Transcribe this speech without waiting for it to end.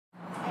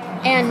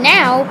And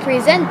now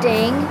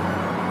presenting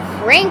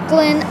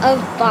Franklin of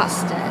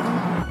Boston.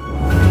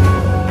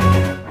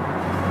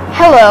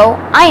 Hello,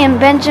 I am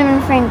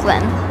Benjamin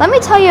Franklin. Let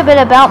me tell you a bit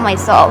about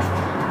myself.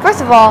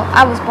 First of all,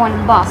 I was born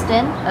in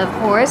Boston, of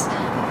course.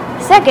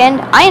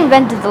 Second, I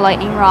invented the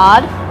lightning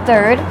rod.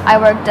 Third, I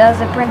worked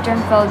as a printer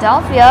in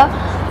Philadelphia.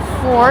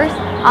 Fourth,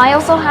 I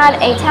also had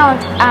a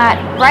talent at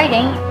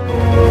writing.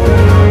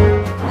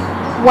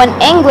 When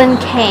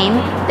England came,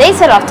 they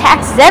set off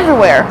taxes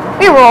everywhere.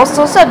 We were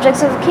also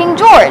subjects of King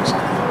George.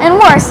 And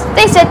worse,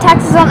 they set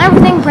taxes on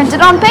everything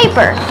printed on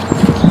paper.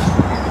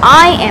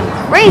 I am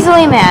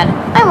crazily mad.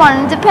 I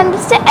want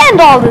independence to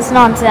end all this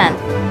nonsense.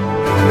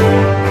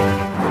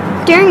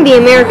 During the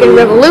American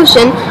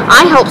Revolution,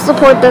 I helped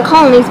support the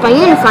colonies by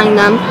unifying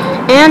them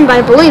and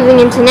by believing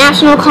into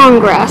National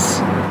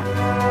Congress.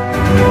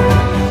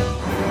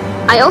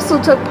 I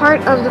also took part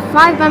of the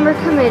 5-member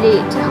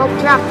committee to help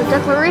draft the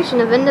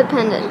Declaration of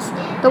Independence.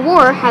 The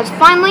war has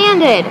finally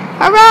ended!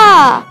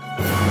 Hurrah!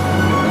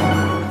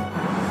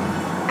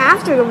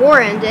 After the war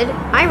ended,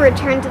 I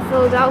returned to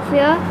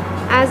Philadelphia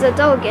as a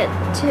delegate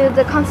to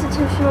the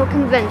Constitutional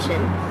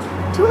Convention.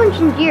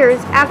 200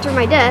 years after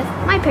my death,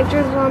 my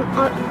picture is on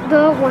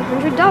the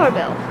 $100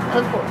 bill,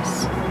 of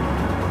course.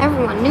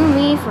 Everyone knew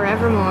me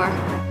forevermore.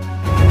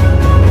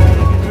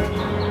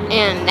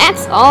 And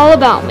that's all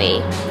about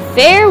me.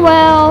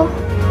 Farewell!